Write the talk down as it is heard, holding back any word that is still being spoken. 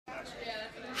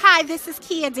Hi, this is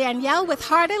Danielle with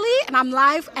Hauturely, and I'm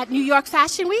live at New York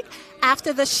Fashion Week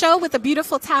after the show with the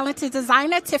beautiful, talented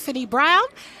designer, Tiffany Brown.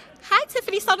 Hi,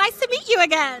 Tiffany. So nice to meet you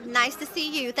again. Nice to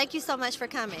see you. Thank you so much for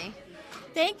coming.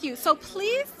 Thank you. So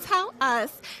please tell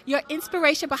us your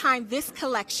inspiration behind this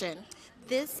collection.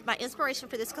 My inspiration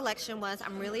for this collection was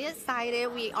I'm really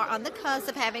excited. We are on the cusp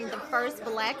of having the first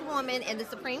black woman in the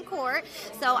Supreme Court.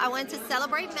 So I wanted to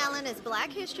celebrate Melon. It's Black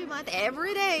History Month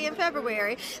every day in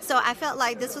February. So I felt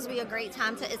like this would be a great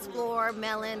time to explore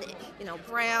Melon. You know,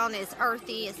 brown is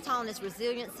earthy, it's tone, it's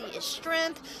resiliency, it's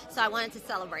strength. So I wanted to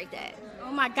celebrate that.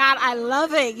 Oh my God, I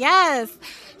love it. Yes.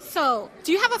 So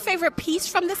do you have a favorite piece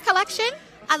from this collection?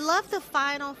 I love the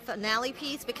finale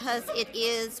piece because it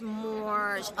is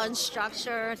more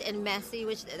unstructured and messy,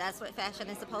 which that's what fashion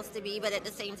is supposed to be, but at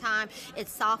the same time,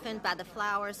 it's softened by the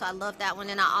flowers, so I love that one.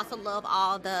 And I also love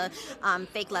all the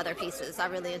fake leather pieces. I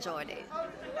really enjoyed it.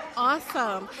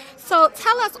 Awesome. So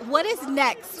tell us, what is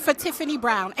next for Tiffany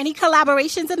Brown? Any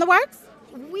collaborations in the works?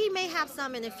 We may have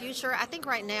some in the future. I think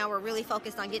right now we're really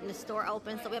focused on getting the store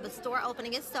open. So we have a store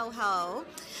opening in Soho,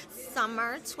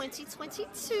 summer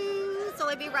 2022. So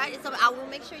it'll be right. So I will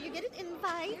make sure you get an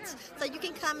invite so you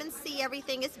can come and see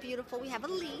everything. It's beautiful. We have a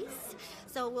lease.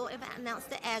 So we'll announce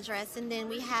the address. And then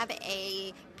we have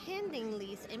a pending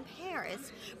lease in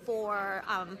Paris for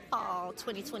fall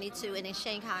 2022 and in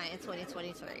Shanghai in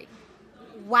 2023.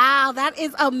 Wow, that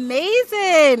is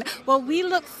amazing. Well, we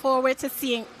look forward to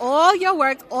seeing all your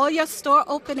work, all your store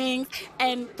openings,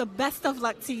 and the best of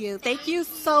luck to you. Thank you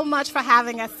so much for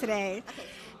having us today.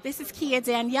 This is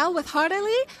Danielle with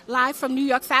Hauturely, live from New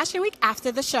York Fashion Week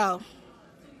after the show.